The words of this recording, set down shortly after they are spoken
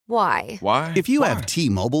Why? Why? If you have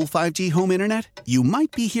T-Mobile 5G home internet, you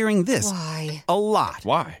might be hearing this Why? a lot.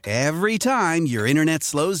 Why? Every time your internet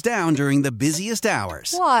slows down during the busiest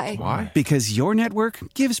hours. Why? Why? Because your network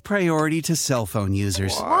gives priority to cell phone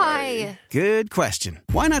users. Why? Good question.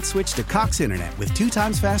 Why not switch to Cox Internet with 2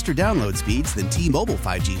 times faster download speeds than T-Mobile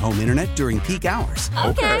 5G home internet during peak hours?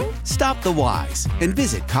 Okay. Stop the whys and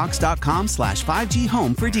visit cox.com/5G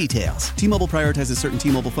home for details. T-Mobile prioritizes certain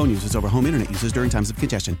T-Mobile phone users over home internet users during times of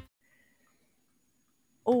congestion.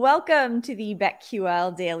 Welcome to the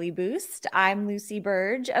BetQL Daily Boost. I'm Lucy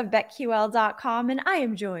Burge of BetQL.com, and I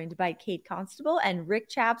am joined by Kate Constable and Rick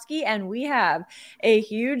Chapsky, and we have a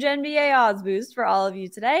huge NBA odds boost for all of you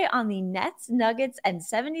today on the Nets, Nuggets, and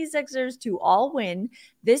 76ers to all win.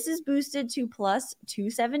 This is boosted to plus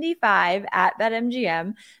 275 at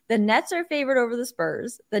BetMGM. The Nets are favored over the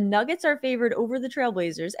Spurs. The Nuggets are favored over the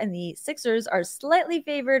Trailblazers, and the Sixers are slightly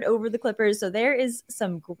favored over the Clippers. So there is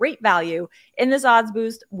some great value in this odds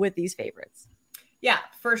boost with these favorites. Yeah,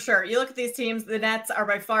 for sure. You look at these teams, the Nets are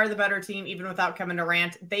by far the better team, even without Kevin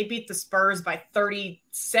Durant. They beat the Spurs by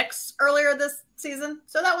 36 earlier this season,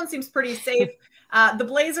 so that one seems pretty safe. The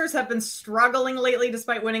Blazers have been struggling lately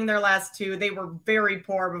despite winning their last two. They were very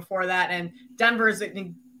poor before that, and Denver is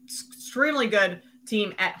an extremely good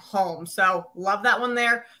team at home. So love that one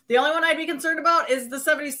there. The only one I'd be concerned about is the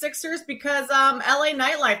 76ers because LA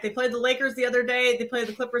nightlife. They played the Lakers the other day. They played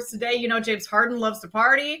the Clippers today. You know, James Harden loves to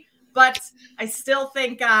party, but I still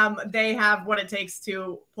think they have what it takes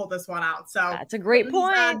to pull this one out. So that's a great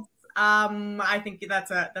point. I think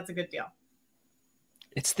that's a good deal.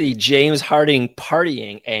 It's the James Harden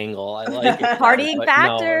partying angle. I like it. Partying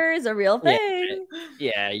factor is a real thing.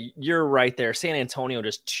 Yeah, you're right there. San Antonio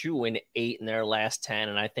just 2-8 in their last 10,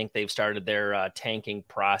 and I think they've started their tanking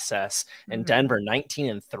process. And Denver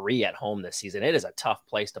 19-3 at home this season. It is a tough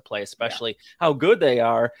place to play, especially how good they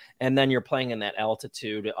are. And then you're playing in that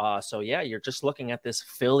altitude. So yeah, you're just looking at this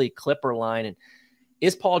Philly Clipper line. And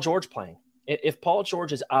is Paul George playing? If Paul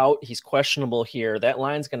George is out, he's questionable here. That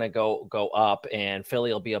line's going to go up, and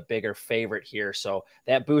Philly will be a bigger favorite here. So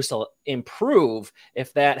that boost will improve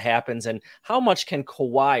if that happens. And how much can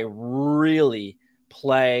Kawhi really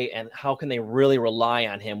play, and how can they really rely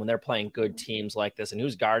on him when they're playing good teams like this? And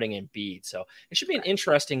who's guarding Embiid? So it should be an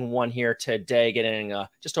interesting one here today, getting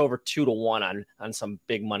just over 2-1 on some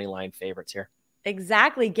big money line favorites here.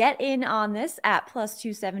 Exactly. Get in on this at plus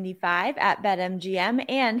 275 at BetMGM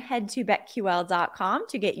and head to BetQL.com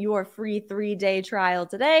to get your free 3-day trial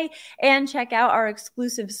today and check out our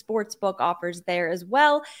exclusive sportsbook offers there as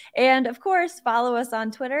well. And of course, follow us on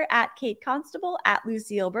Twitter at Kate Constable, at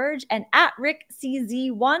Lucille Burge, and at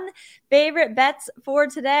RickCZ1. Favorite bets for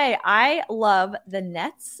today. I love the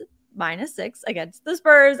Nets -6 against the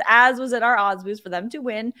Spurs, as was in our odds boost for them to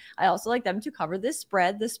win. I also like them to cover this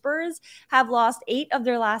spread. The Spurs have lost 8 of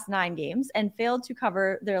their last 9 games and failed to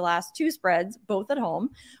cover their last 2 spreads, both at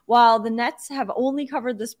home, while the Nets have only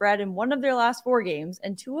covered the spread in 1 of their last 4 games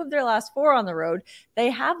and 2 of their last 4 on the road. They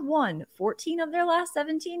have won 14 of their last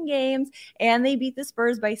 17 games, and they beat the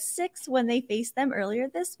Spurs by 6 when they faced them earlier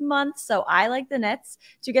this month. So I like the Nets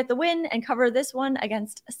to get the win and cover this one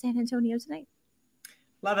against San Antonio tonight.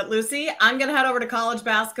 Love it, Lucy. I'm going to head over to college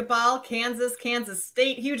basketball. Kansas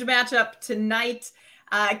State. Huge matchup tonight.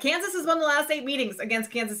 Kansas has won the last 8 meetings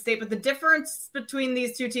against Kansas State, but the difference between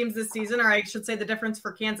these two teams this season, or I should say the difference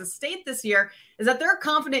for Kansas State this year, is that they're a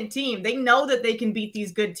confident team. They know that they can beat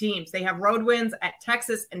these good teams. They have road wins at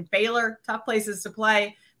Texas and Baylor, tough places to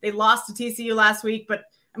play. They lost to TCU last week, but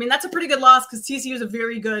I mean, that's a pretty good loss because TCU is a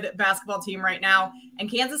very good basketball team right now.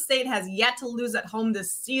 And Kansas State has yet to lose at home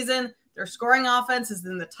this season. Their scoring offense is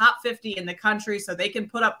in the top 50 in the country, so they can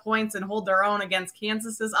put up points and hold their own against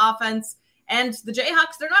Kansas's offense. And the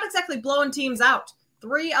Jayhawks, they're not exactly blowing teams out.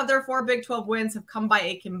 3 of their 4 Big 12 wins have come by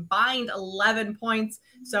a combined 11 points.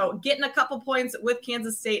 So getting a couple points with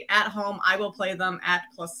Kansas State at home, I will play them at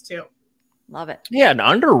 +2. Love it. Yeah, an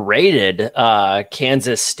underrated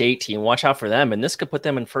Kansas State team. Watch out for them. And this could put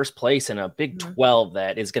them in first place in a Big 12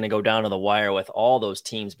 that is going to go down to the wire with all those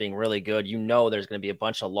teams being really good. You know there's going to be a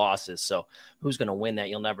bunch of losses. So who's going to win that?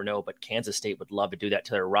 You'll never know. But Kansas State would love to do that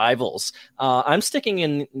to their rivals. I'm sticking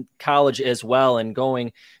in college as well and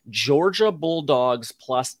going Georgia Bulldogs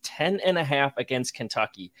plus 10.5 against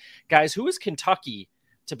Kentucky. Guys, who is Kentucky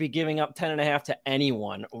to be giving up 10.5 to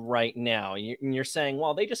anyone right now? You're saying,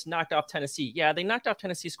 well, they just knocked off Tennessee. Yeah, they knocked off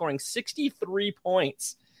Tennessee scoring 63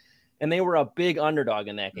 points, and they were a big underdog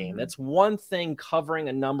in that game. That's one thing, covering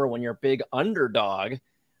a number when you're a big underdog,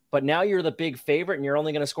 but now you're the big favorite and you're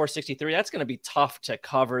only going to score 63. That's going to be tough to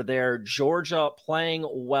cover there. Georgia playing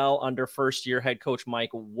well under first-year head coach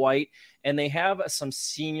Mike White, and they have some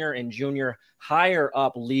senior and junior higher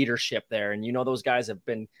up leadership there. And those guys have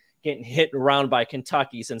been getting hit around by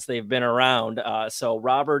Kentucky since they've been around. So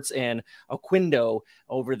Roberts and Oquendo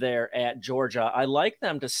over there at Georgia, I like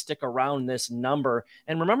them to stick around this number.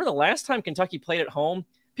 And remember the last time Kentucky played at home,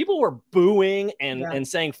 people were booing and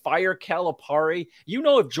saying, fire Calipari.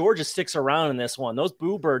 If Georgia sticks around in this one, those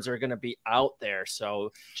boo birds are going to be out there.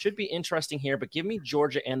 So should be interesting here, but give me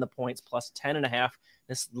Georgia and the points plus 10.5.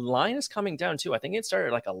 This line is coming down too. I think it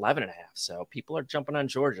started like 11.5. So people are jumping on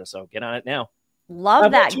Georgia. So get on it now.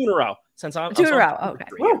 Love that. 2 in a row. Since I'm 2 in a row.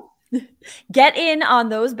 Okay. Get in on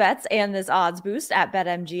those bets and this odds boost at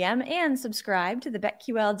BetMGM and subscribe to the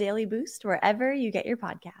BetQL Daily Boost wherever you get your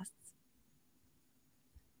podcasts.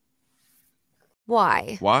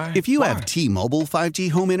 Why? If you have T-Mobile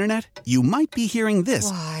 5G home internet, you might be hearing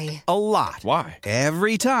this a lot. Why?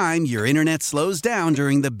 Every time your internet slows down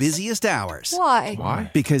during the busiest hours.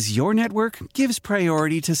 Why? Because your network gives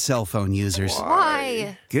priority to cell phone users.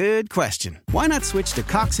 Why? Good question. Why not switch to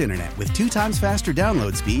Cox Internet with 2 times faster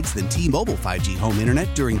download speeds than T-Mobile 5G home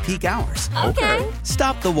internet during peak hours? Okay.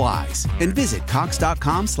 Stop the whys and visit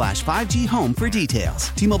cox.com/5G home for details.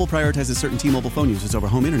 T-Mobile prioritizes certain T-Mobile phone users over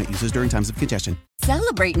home internet users during times of congestion.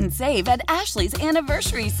 Celebrate and save at Ashley's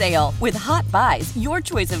Anniversary Sale. With Hot Buys, your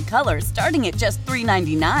choice of colors starting at just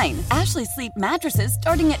 $3.99. Ashley Sleep mattresses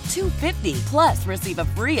starting at $2.50. Plus, receive a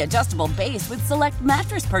free adjustable base with select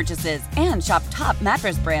mattress purchases. And shop top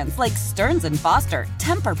mattress brands like Stearns & Foster,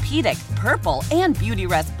 Tempur-Pedic, Purple, and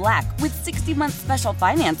Beautyrest Black with 60-month special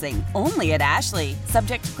financing. Only at Ashley.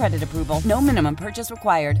 Subject to credit approval. No minimum purchase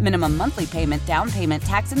required. Minimum monthly payment, down payment,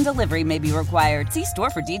 tax, and delivery may be required. See store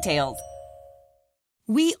for details.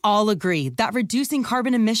 We all agree that reducing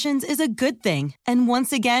carbon emissions is a good thing. And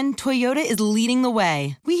once again, Toyota is leading the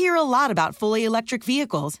way. We hear a lot about fully electric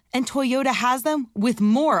vehicles, and Toyota has them with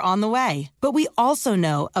more on the way. But we also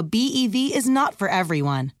know a BEV is not for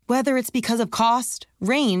everyone, whether it's because of cost,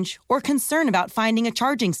 range, or concern about finding a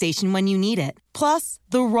charging station when you need it. Plus,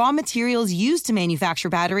 the raw materials used to manufacture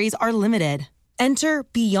batteries are limited. Enter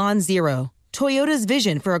Beyond Zero, Toyota's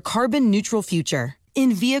vision for a carbon-neutral future.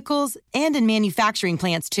 In vehicles and in manufacturing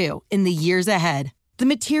plants, too, in the years ahead. The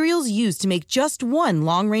materials used to make just one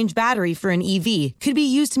long-range battery for an EV could be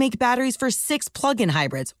used to make batteries for 6 plug-in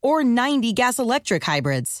hybrids or 90 gas-electric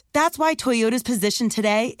hybrids. That's why Toyota's position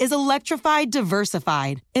today is electrified,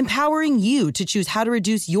 diversified, empowering you to choose how to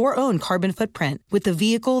reduce your own carbon footprint with the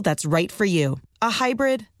vehicle that's right for you. A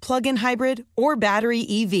hybrid, plug-in hybrid, or battery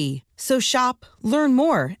EV. So shop, learn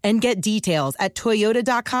more, and get details at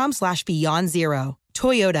toyota.com/beyondzero.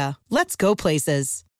 Toyota, let's go places.